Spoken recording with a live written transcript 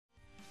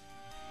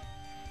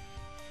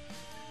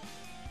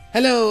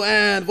Hello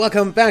and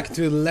welcome back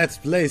to Let's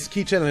Play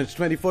Ski Challenge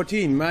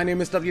 2014. My name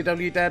is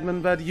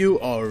WW but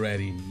you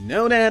already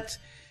know that.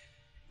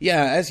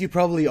 Yeah, as you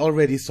probably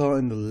already saw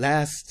in the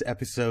last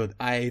episode,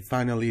 I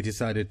finally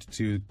decided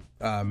to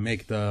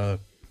make the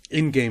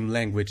in-game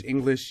language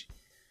English.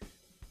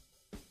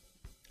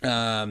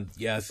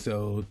 Yeah,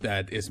 so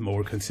that is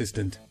more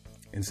consistent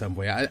in some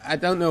way. I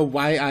don't know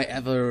why I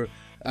ever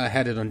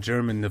had it on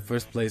German in the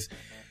first place.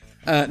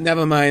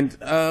 Never mind,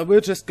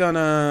 we're just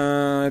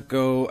gonna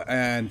go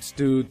and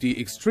do the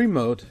extreme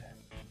mode,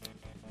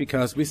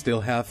 because we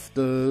still have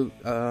the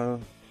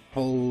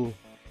whole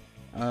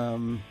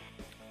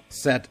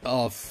set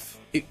of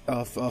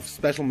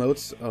special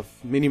modes, of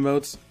mini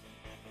modes.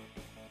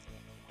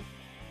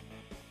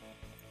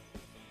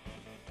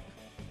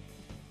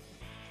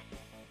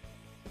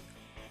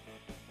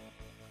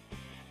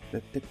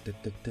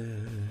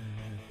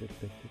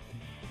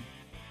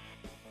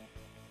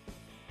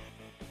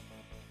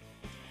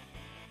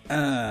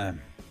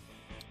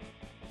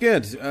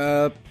 Good.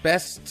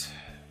 Best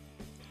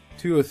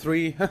 2 or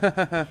 3.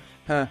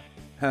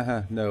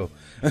 No.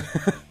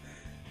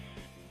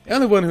 The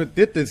only one who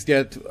did this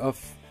yet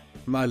of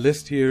my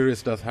list here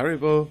is Das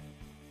Haribo.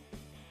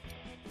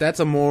 That's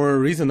a more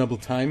reasonable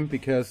time,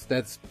 because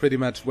that's pretty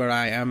much where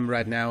I am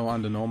right now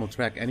on the normal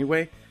track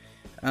anyway.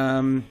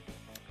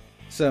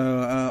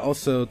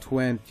 Also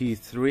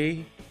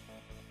 23.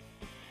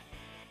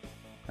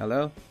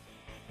 Hello?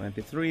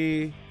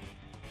 23.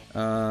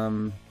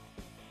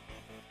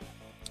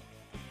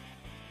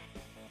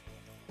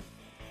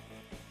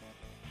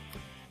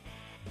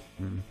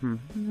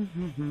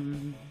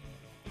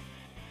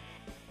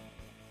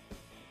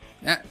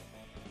 Yeah.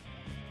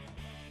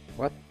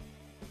 What?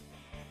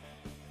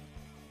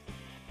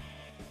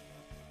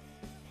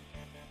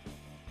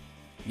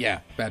 Yeah,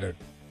 better.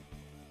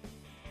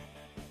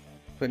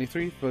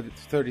 23,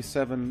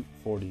 37,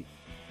 40.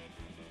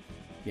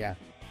 Yeah.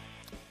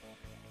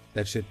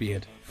 That should be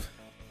it.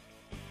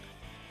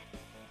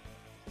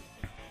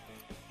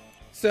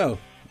 So,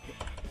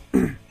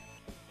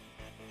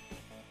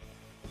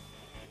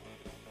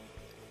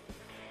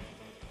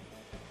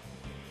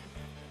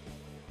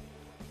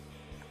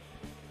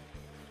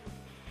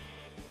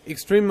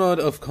 extreme mode,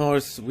 of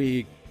course,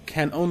 we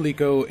can only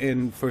go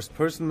in first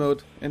person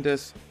mode in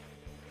this.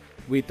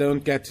 We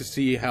don't get to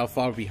see how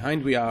far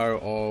behind we are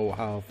or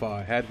how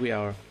far ahead we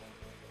are.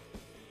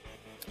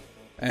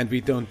 And we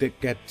don't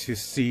get to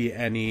see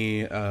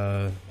any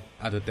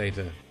other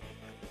data.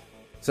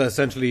 So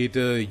essentially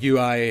the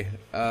UI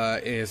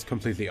is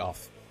completely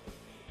off.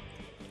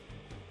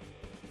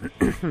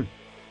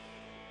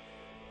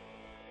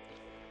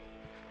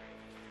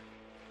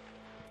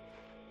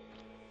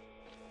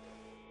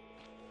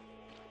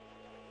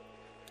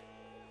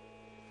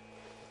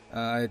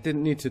 I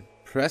didn't need to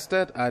press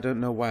that. I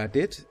don't know why I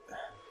did.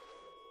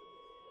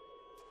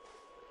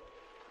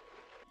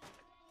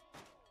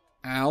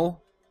 Ow.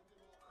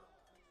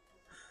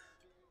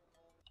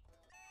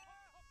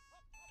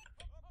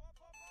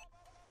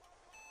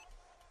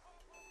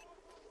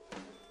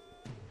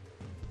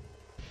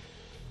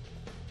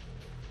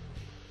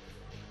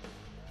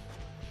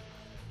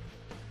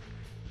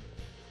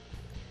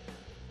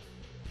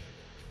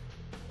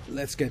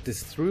 Let's get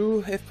this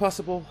through, if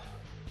possible.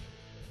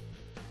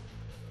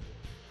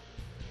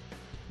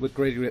 Would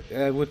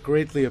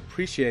greatly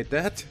appreciate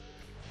that.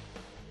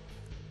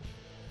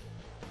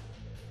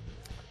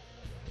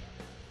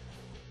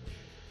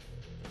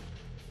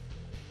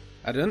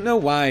 I don't know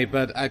why,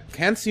 but I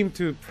can't seem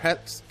to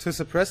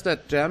suppress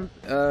that jump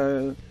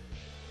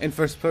in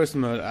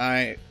first-person mode.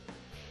 I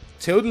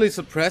totally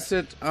suppress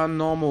it on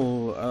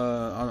normal,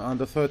 on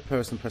the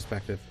third-person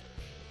perspective.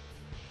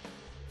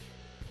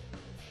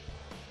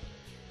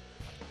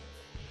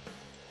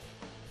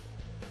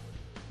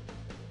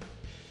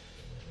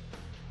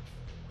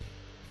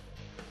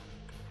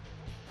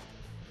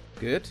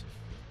 Good.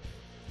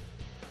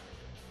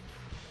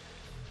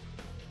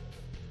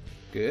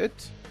 Good.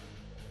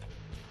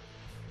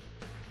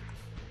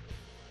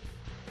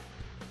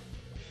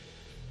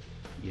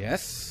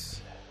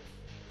 Yes.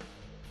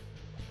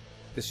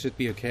 This should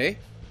be okay.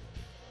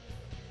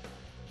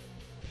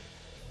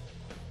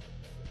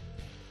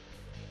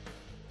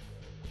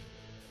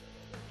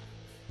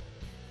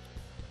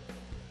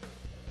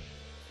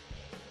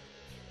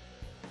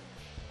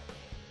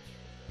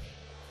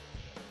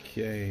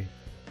 Okay.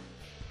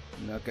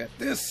 Look at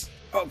this.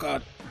 Oh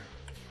god.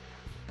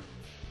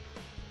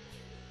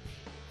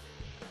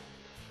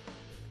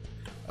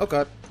 Oh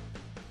god.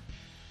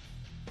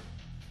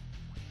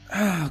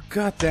 Oh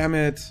god damn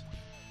it.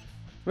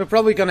 We're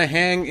probably gonna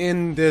hang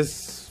in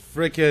this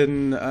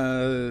freaking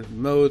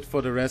mode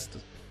for the rest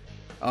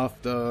of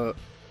the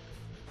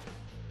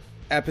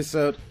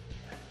episode.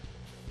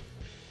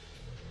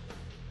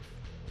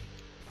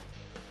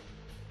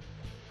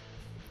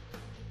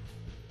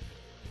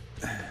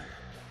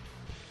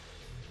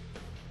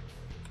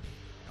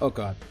 Oh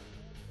god.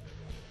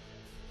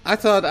 I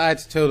thought I'd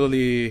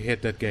totally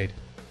hit that gate.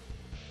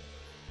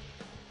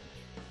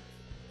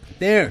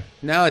 There!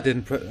 Now I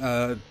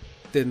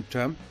didn't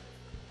jump.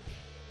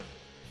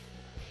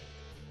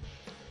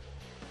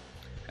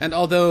 And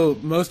although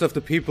most of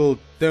the people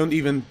don't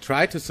even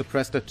try to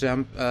suppress that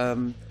jump,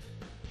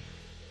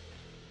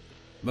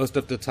 most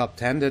of the top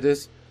 10 that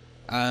is,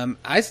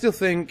 I still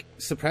think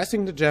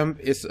suppressing the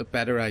jump is a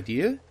better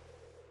idea.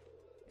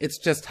 It's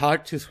just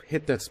hard to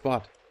hit that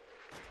spot.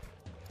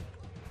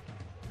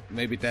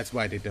 Maybe that's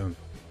why they don't.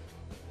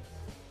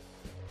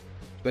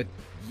 But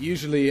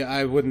usually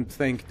I wouldn't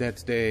think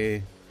that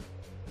they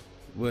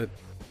would...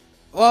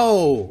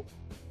 Whoa!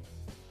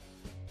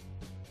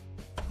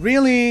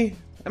 Really?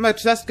 Am I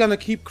just gonna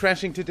keep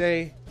crashing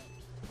today?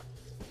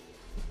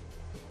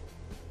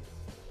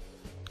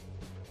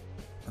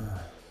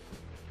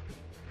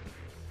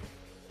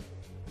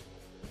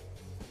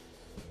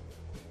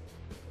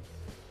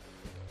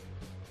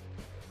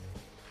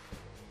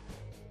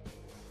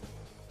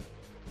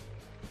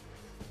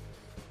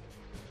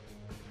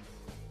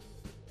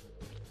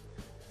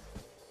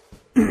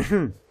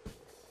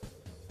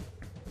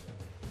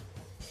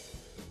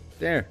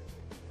 There.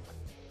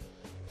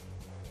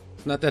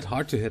 It's not that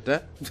hard to hit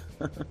that.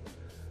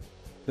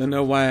 Don't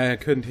know why I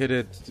couldn't hit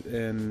it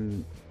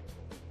in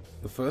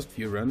the first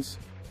few runs.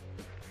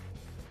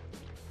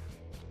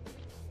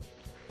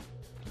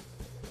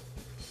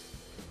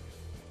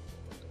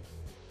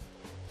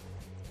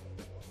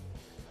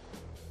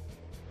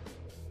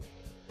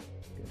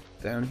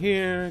 Get down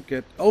here,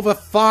 get over,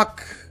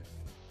 fuck!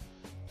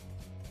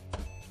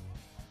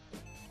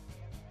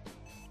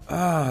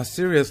 Ah,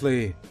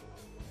 seriously.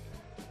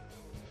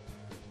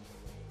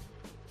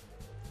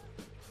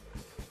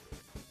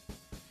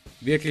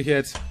 Wirklich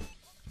jetzt?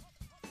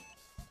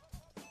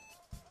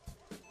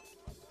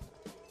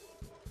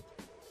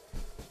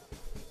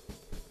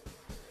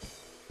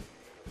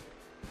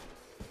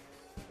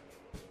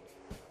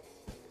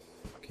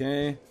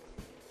 Okay.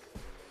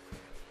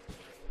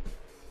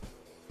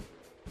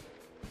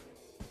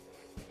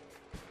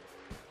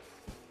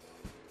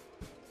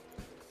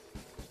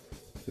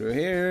 Through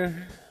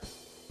here.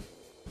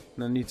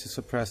 No need to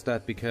suppress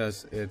that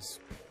because it's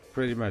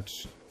pretty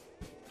much...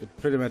 It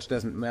pretty much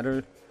doesn't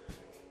matter.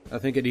 I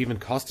think it even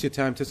costs you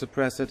time to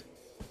suppress it.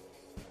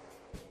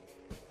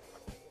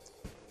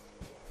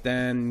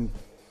 Then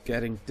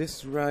getting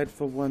this right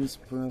for once,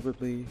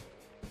 probably.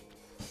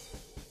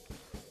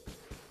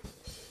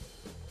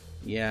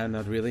 Yeah,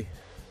 not really.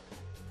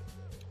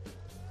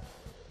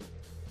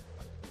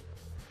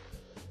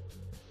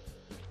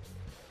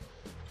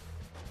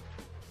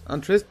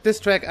 On this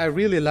track, I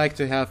really like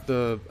to have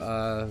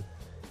the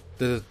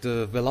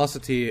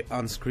velocity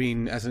on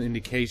screen as an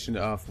indication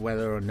of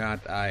whether or not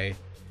I'm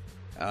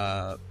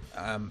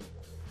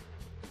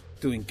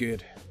doing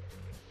good.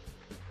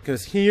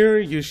 Because here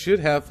you should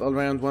have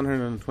around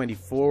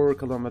 124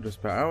 kilometers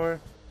per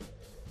hour.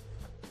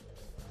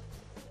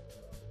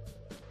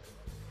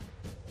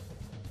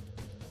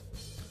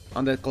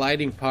 On that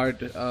gliding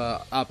part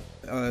up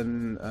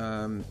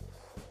on...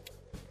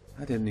 I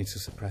didn't need to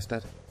suppress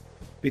that.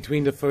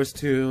 Between the first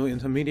two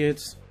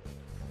intermediates,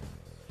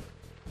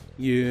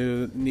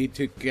 you need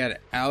to get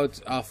out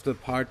of the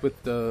part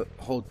with the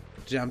whole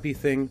jumpy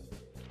thing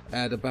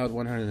at about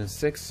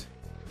 106.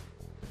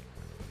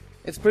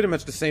 It's pretty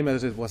much the same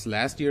as it was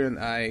last year, and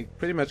I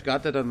pretty much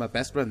got that on my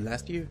best run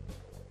last year,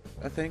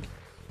 I think.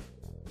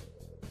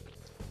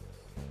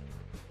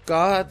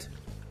 God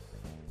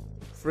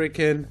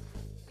freaking,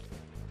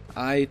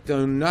 I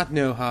do not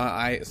know how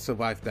I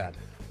survived that.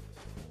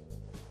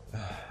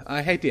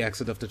 I hate the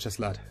exit of the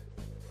chestnut.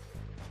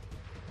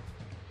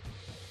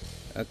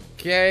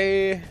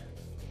 Okay.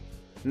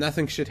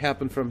 Nothing should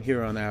happen from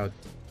here on out.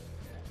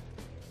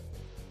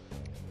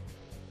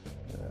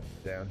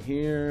 Down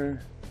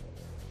here.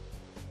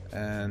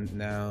 And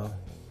now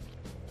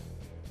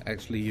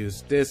actually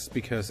use this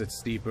because it's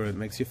steeper and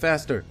makes you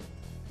faster.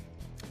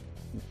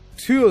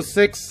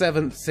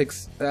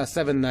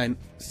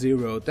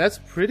 206.790. That's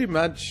pretty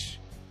much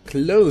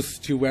close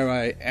to where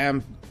I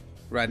am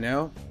right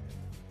now.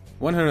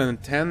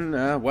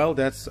 110, well,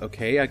 that's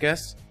okay, I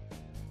guess.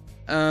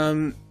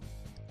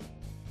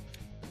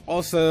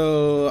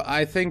 Also,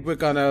 I think we're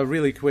gonna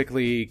really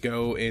quickly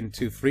go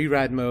into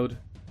Freeride mode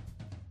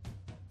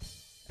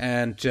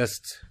and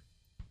just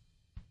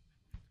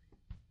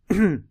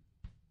I'm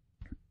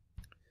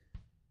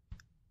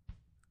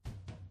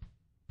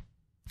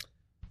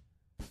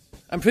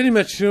pretty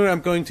much sure I'm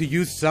going to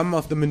use some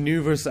of the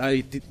maneuvers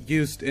I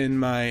used in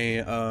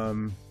my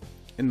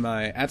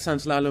Adsan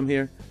slalom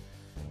here.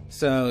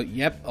 So,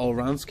 yep,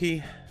 all-round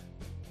ski.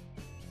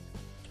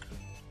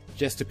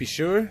 Just to be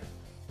sure.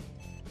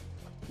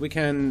 We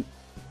can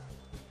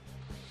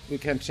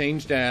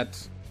change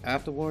that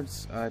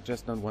afterwards. I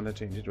just don't want to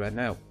change it right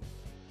now.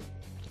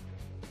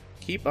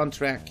 Keep on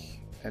track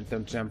and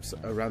don't jump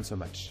around so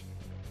much.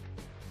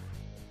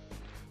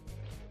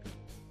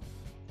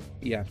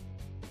 Yeah.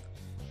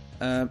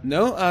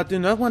 No, I do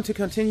not want to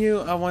continue.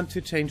 I want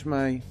to change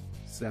my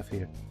stuff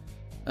here.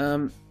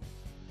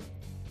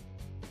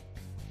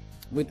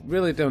 We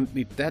really don't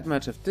need that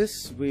much of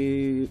this.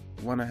 We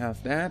want to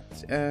have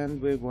that,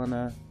 and we want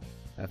to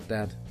have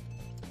that.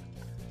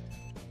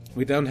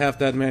 We don't have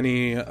that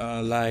many,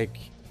 like,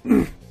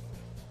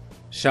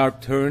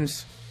 sharp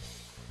turns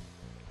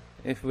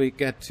if we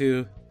get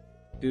to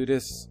do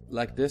this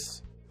like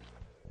this.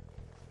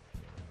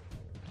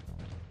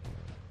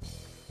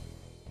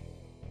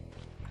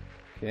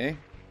 Okay.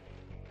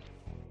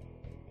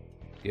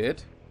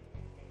 Good.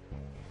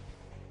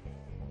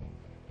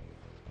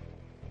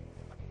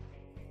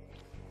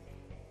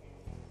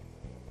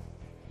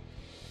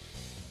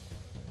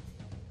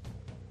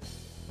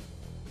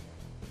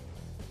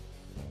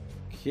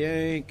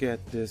 Okay,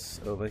 get this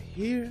over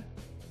here.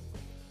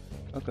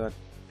 Oh god.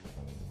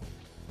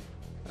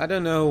 I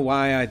don't know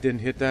why I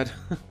didn't hit that.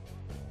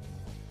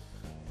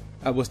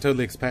 I was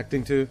totally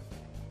expecting to.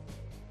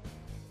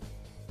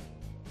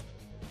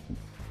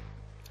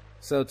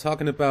 So,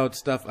 talking about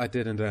stuff I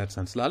did in the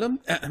Sun Slalom.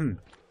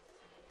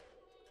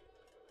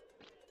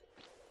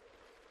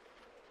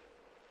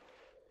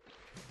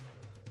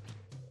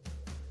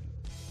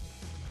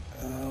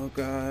 Oh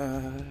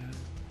god.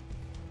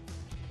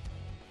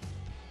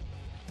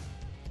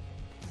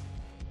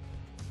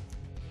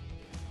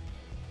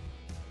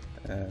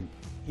 And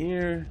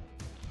here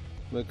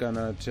we're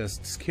gonna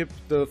just skip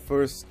the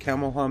first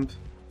camel hump.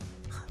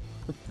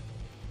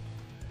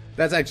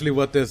 That's actually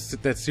what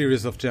that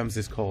series of jumps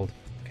is called.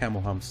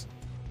 Camel humps.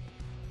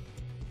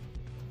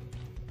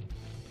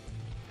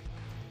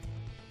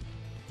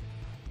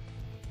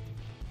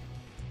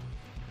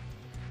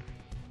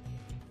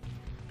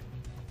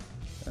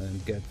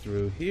 And get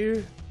through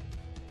here.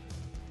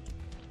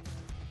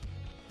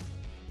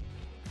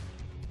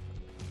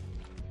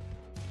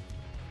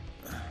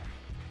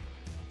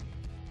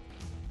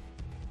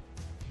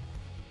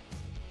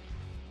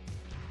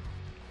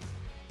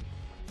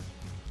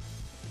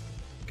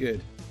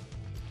 Good.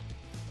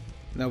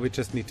 Now we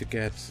just need to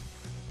get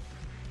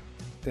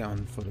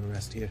down for the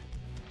rest here.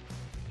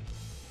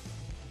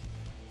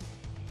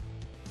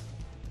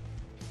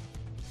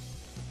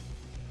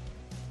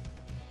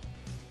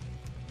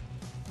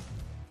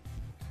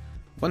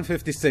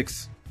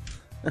 $156.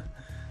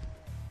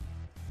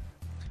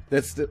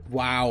 That's the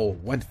wow.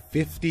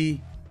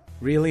 150,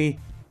 really?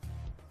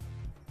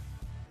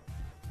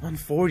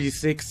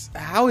 146.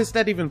 How is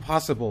that even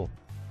possible?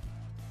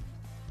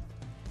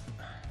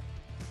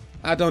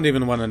 I don't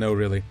even want to know,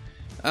 really.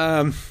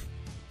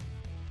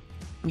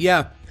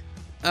 Yeah.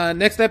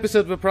 Next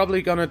episode we're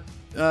probably gonna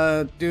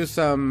do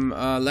some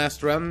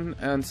Last Run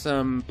and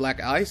some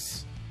Black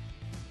Ice.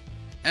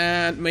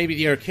 And maybe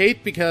the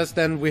arcade, because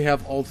then we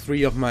have all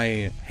three of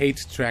my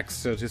hate tracks,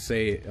 so to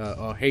say,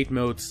 or hate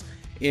modes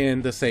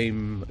in the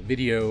same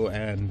video,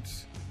 and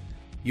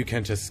you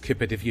can just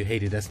skip it if you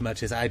hate it as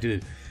much as I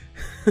do.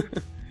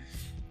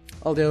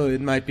 Although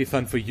it might be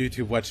fun for you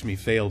to watch me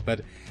fail,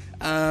 but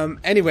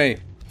anyway,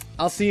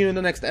 I'll see you in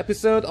the next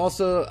episode.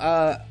 Also,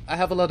 I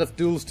have a lot of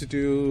duels to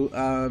do,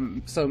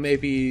 so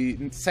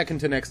maybe second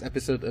to next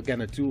episode, again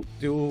a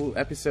duel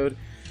episode.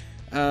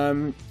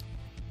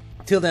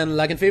 Till then,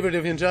 like and favorite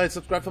if you enjoyed,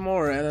 subscribe for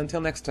more, and until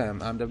next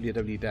time, I'm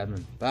WW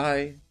Dadman.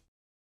 Bye!